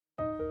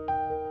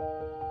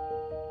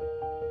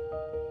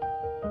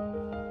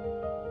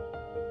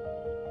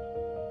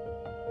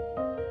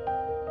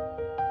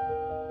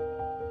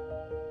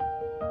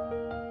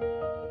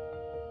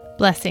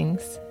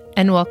Blessings,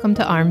 and welcome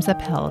to Arms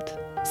Upheld,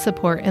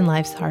 Support in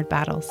Life's Hard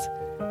Battles.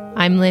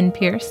 I'm Lynn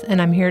Pierce,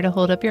 and I'm here to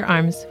hold up your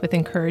arms with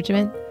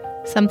encouragement,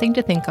 something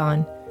to think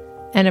on,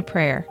 and a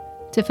prayer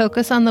to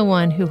focus on the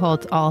one who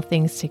holds all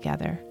things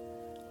together,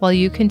 while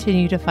you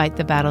continue to fight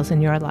the battles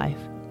in your life.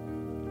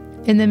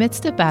 In the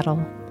midst of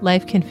battle,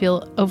 life can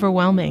feel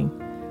overwhelming,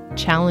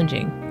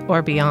 challenging,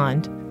 or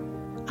beyond.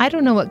 I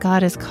don't know what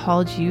God has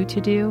called you to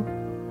do,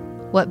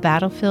 what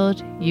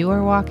battlefield you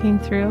are walking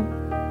through,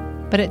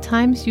 but at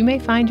times you may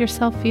find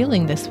yourself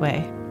feeling this way.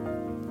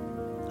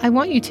 I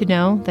want you to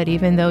know that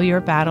even though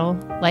your battle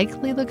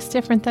likely looks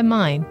different than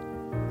mine,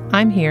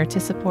 I'm here to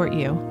support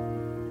you.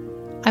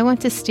 I want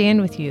to stand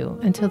with you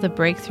until the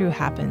breakthrough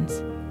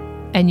happens,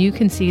 and you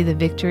can see the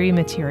victory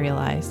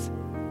materialize.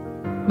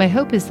 My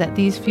hope is that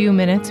these few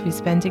minutes we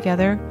spend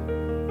together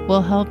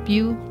will help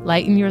you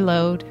lighten your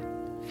load,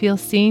 feel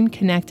seen,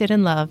 connected,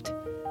 and loved,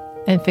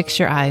 and fix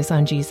your eyes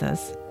on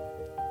Jesus.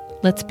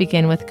 Let's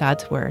begin with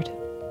God's Word.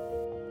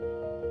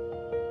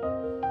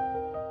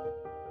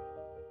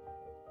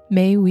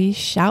 May we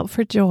shout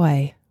for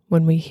joy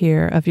when we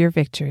hear of your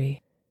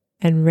victory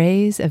and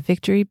raise a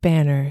victory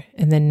banner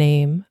in the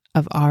name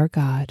of our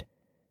God.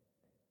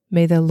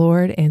 May the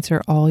Lord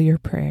answer all your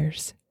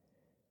prayers.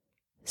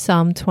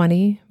 Psalm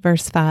 20,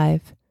 verse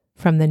 5,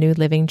 from the New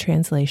Living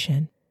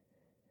Translation.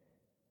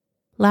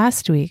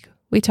 Last week,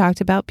 we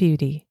talked about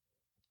beauty,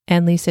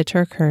 and Lisa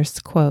TerKeurst's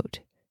quote,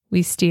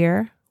 "We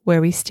steer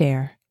where we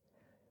stare."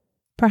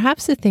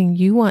 Perhaps the thing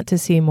you want to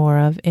see more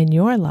of in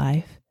your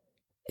life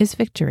is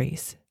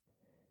victories.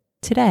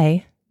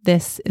 Today,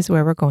 this is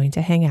where we're going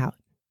to hang out.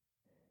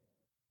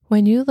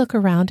 When you look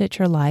around at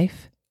your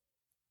life,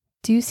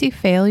 do you see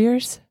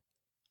failures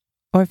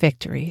or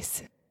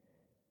victories?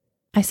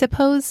 I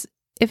suppose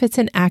if it's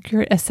an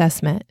accurate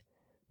assessment,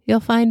 you'll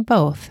find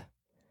both.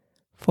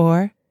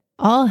 For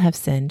all have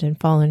sinned and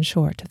fallen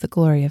short of the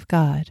glory of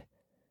God.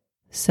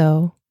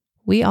 So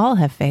we all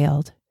have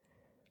failed.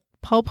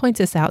 Paul points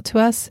this out to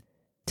us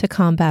to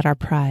combat our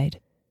pride.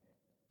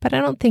 But I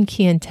don't think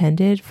he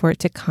intended for it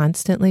to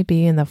constantly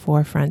be in the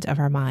forefront of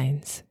our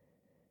minds.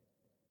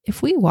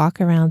 If we walk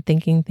around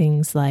thinking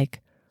things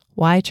like,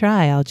 "Why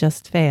try? I'll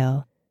just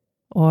fail,"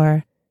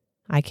 or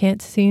 "I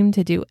can't seem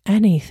to do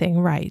anything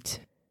right,"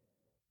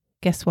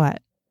 guess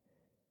what?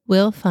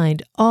 We'll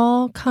find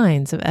all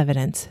kinds of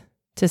evidence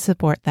to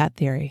support that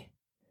theory.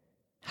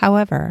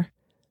 However,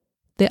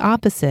 the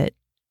opposite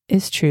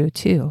is true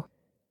too,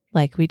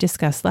 like we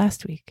discussed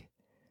last week.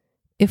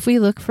 If we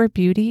look for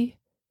beauty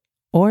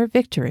or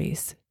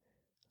victories,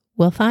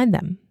 we'll find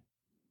them.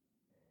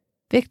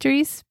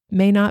 Victories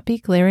may not be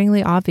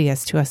glaringly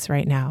obvious to us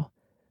right now,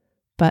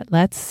 but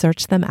let's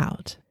search them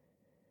out.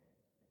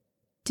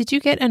 Did you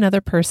get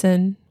another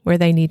person where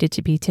they needed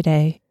to be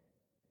today?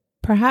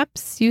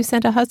 Perhaps you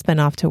sent a husband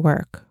off to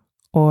work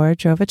or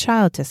drove a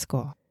child to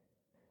school.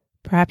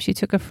 Perhaps you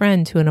took a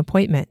friend to an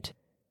appointment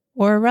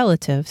or a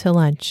relative to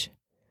lunch.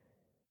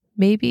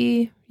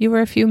 Maybe you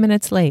were a few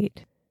minutes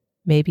late.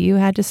 Maybe you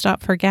had to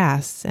stop for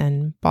gas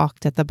and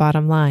balked at the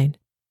bottom line.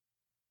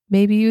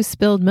 Maybe you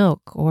spilled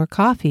milk or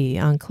coffee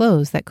on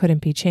clothes that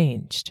couldn't be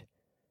changed.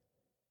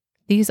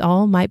 These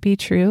all might be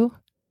true,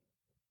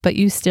 but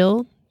you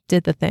still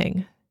did the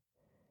thing.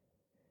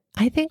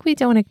 I think we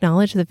don't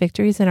acknowledge the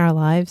victories in our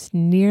lives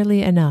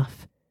nearly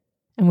enough,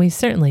 and we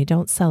certainly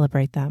don't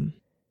celebrate them.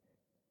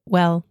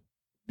 Well,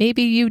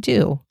 maybe you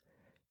do.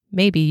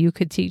 Maybe you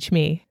could teach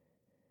me.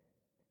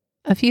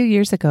 A few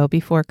years ago,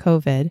 before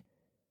COVID,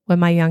 when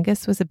my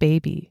youngest was a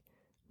baby,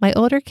 my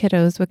older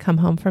kiddos would come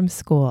home from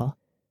school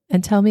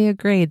and tell me a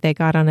grade they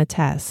got on a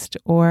test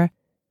or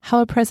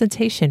how a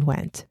presentation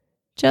went,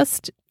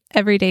 just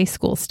everyday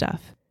school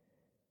stuff.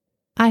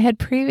 I had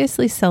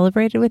previously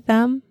celebrated with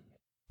them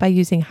by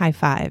using high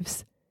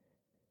fives,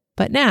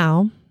 but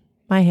now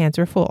my hands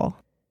were full.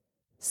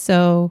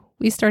 So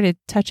we started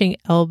touching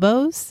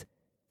elbows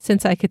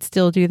since I could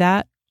still do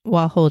that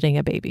while holding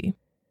a baby.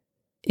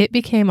 It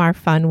became our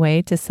fun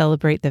way to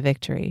celebrate the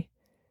victory.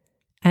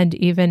 And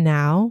even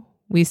now,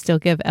 we still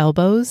give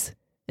elbows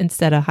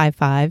instead of high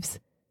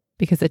fives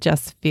because it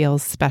just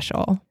feels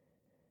special.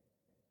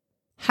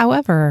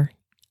 However,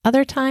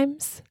 other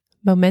times,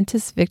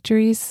 momentous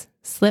victories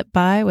slip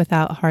by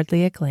without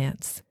hardly a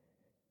glance.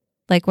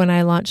 Like when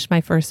I launched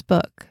my first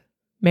book,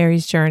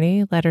 Mary's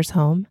Journey, Letters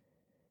Home.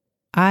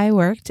 I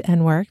worked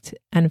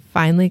and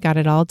finally got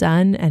it all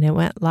done, and it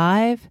went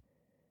live,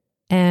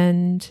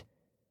 and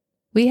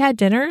we had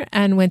dinner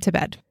and went to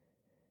bed.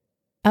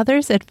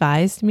 Others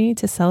advised me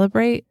to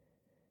celebrate,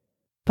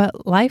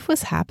 but life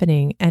was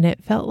happening and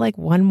it felt like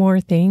one more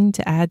thing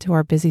to add to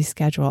our busy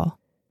schedule.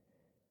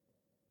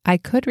 I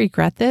could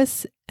regret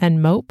this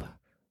and mope,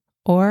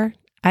 or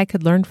I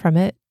could learn from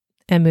it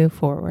and move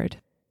forward.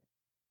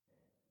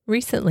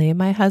 Recently,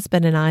 my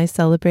husband and I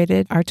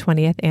celebrated our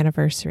 20th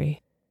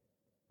anniversary.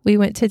 We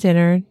went to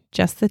dinner,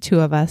 just the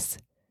two of us.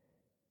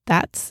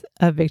 That's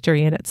a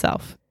victory in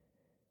itself.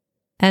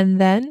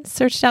 And then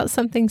searched out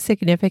something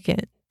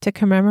significant to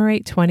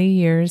commemorate 20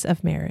 years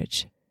of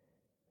marriage.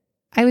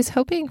 I was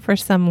hoping for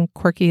some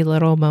quirky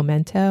little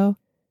memento,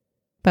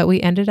 but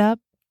we ended up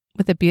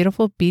with a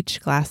beautiful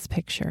beach glass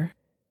picture.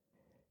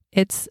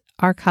 It's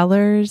our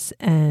colors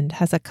and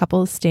has a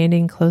couple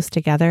standing close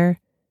together.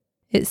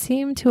 It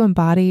seemed to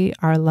embody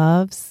our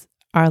loves,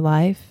 our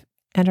life,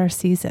 and our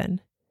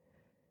season.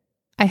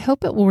 I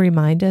hope it will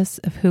remind us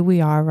of who we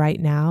are right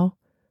now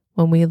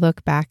when we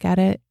look back at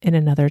it in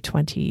another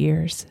 20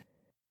 years.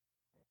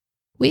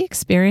 We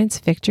experience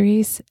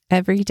victories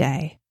every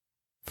day,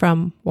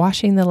 from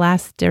washing the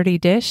last dirty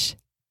dish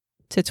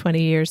to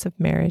 20 years of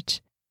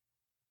marriage.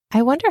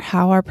 I wonder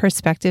how our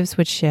perspectives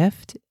would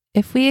shift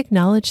if we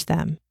acknowledged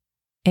them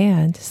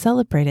and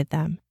celebrated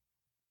them.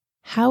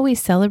 How we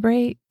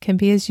celebrate can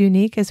be as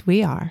unique as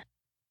we are.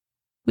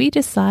 We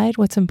decide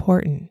what's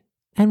important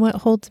and what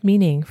holds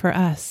meaning for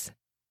us.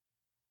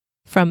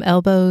 From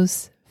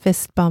elbows,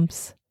 fist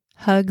bumps,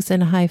 hugs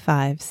and high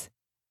fives,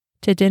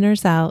 to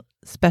dinners out,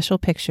 special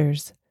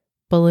pictures,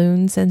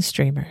 balloons and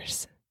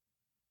streamers.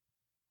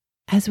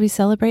 As we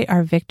celebrate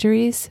our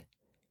victories,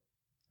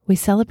 we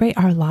celebrate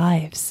our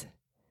lives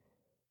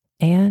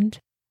and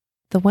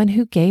the one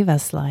who gave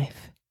us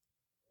life.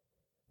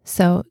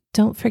 So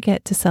don't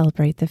forget to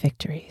celebrate the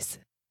victories.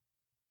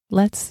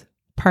 Let's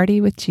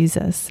party with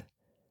Jesus.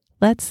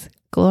 Let's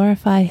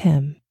glorify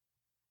Him.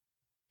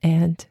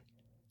 And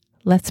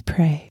let's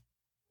pray.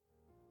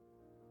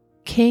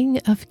 King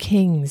of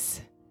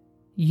Kings,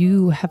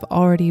 you have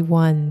already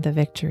won the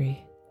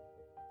victory.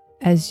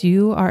 As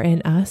you are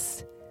in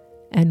us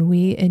and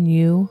we in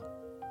you,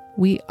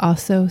 we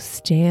also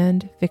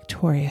stand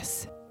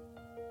victorious.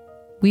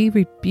 We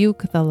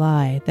rebuke the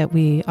lie that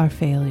we are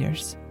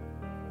failures.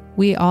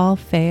 We all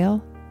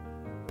fail,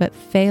 but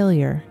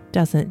failure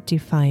doesn't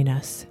define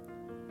us.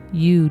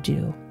 You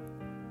do.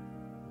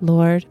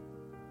 Lord,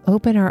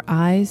 open our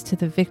eyes to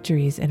the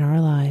victories in our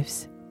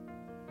lives.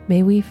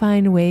 May we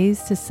find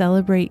ways to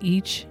celebrate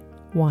each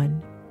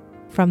one,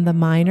 from the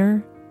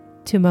minor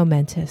to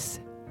momentous.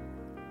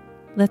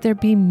 Let there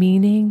be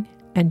meaning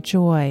and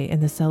joy in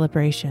the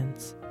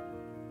celebrations.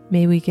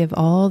 May we give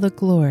all the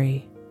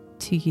glory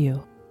to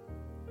you.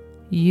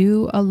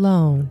 You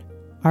alone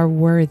are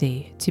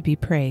worthy to be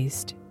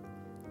praised.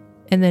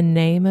 In the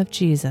name of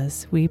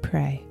Jesus, we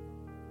pray.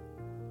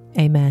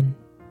 Amen.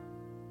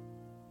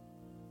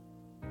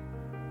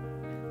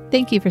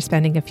 Thank you for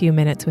spending a few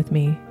minutes with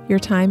me. Your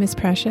time is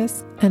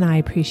precious, and I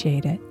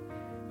appreciate it.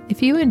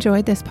 If you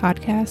enjoyed this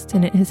podcast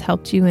and it has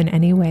helped you in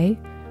any way,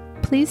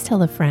 please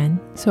tell a friend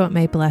so it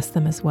may bless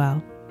them as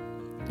well.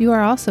 You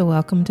are also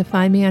welcome to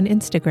find me on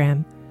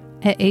Instagram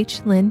at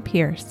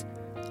 @HLynnPierce.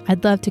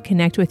 I'd love to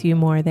connect with you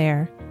more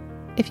there.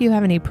 If you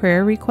have any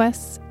prayer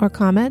requests or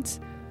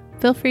comments,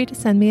 feel free to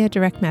send me a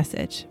direct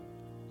message.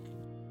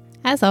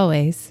 As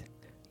always,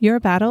 your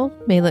battle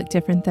may look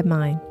different than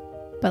mine,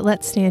 but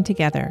let's stand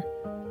together.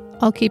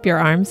 I'll keep your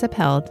arms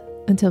upheld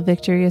until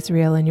victory is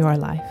real in your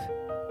life.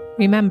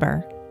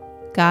 Remember,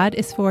 God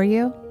is for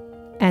you,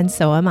 and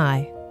so am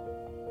I.